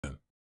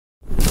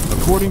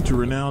According to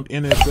renowned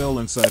NFL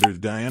insider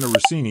Diana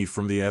Rossini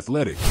from The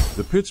Athletic,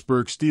 the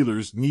Pittsburgh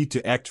Steelers need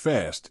to act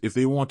fast if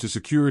they want to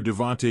secure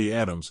Davante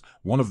Adams,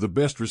 one of the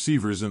best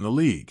receivers in the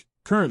league,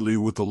 currently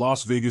with the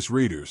Las Vegas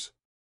Raiders.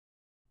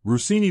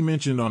 Rossini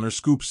mentioned on her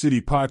Scoop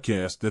City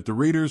podcast that the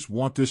Raiders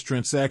want this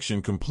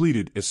transaction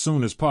completed as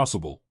soon as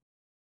possible.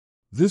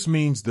 This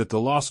means that the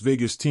Las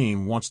Vegas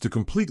team wants to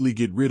completely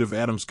get rid of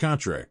Adams'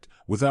 contract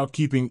without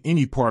keeping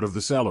any part of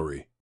the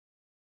salary.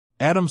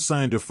 Adams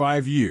signed a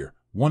 5-year,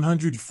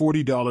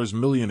 $140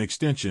 million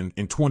extension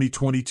in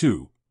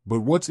 2022,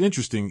 but what's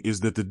interesting is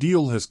that the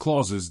deal has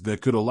clauses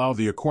that could allow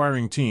the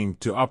acquiring team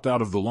to opt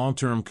out of the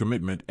long-term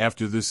commitment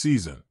after this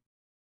season.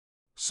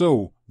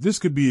 So, this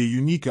could be a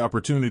unique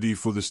opportunity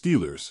for the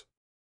Steelers.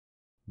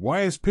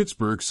 Why is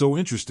Pittsburgh so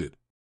interested?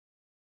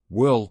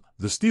 Well,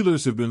 the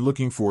Steelers have been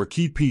looking for a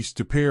key piece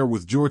to pair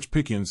with George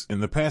Pickens in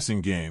the passing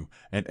game,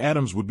 and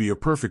Adams would be a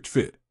perfect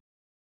fit.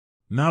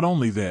 Not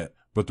only that,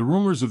 but the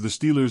rumors of the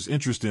Steelers'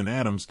 interest in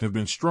Adams have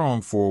been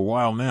strong for a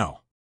while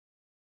now.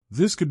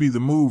 This could be the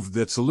move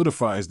that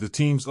solidifies the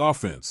team's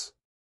offense.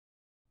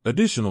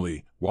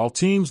 Additionally, while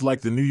teams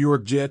like the New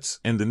York Jets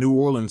and the New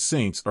Orleans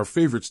Saints are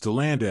favorites to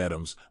land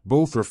Adams,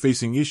 both are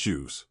facing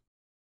issues.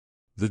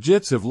 The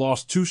Jets have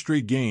lost 2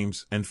 straight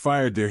games and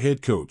fired their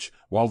head coach,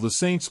 while the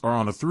Saints are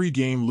on a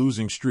 3-game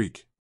losing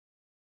streak.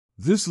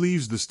 This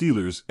leaves the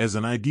Steelers as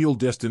an ideal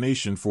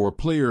destination for a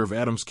player of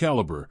Adams'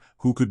 caliber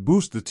who could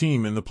boost the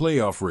team in the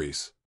playoff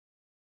race.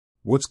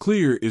 What's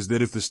clear is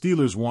that if the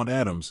Steelers want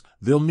Adams,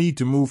 they'll need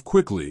to move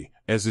quickly,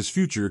 as his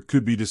future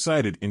could be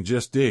decided in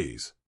just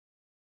days.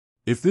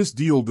 If this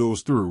deal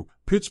goes through,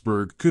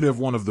 Pittsburgh could have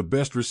one of the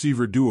best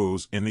receiver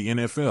duos in the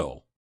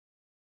NFL.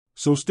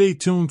 So stay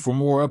tuned for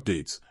more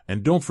updates,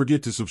 and don't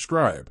forget to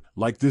subscribe,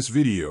 like this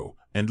video,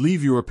 and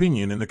leave your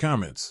opinion in the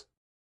comments.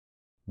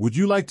 Would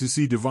you like to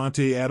see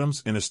Davante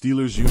Adams in a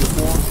Steelers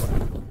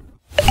uniform?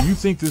 Do you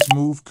think this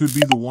move could be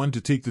the one to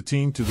take the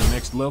team to the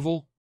next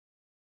level?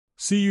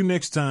 See you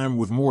next time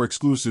with more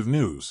exclusive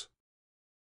news.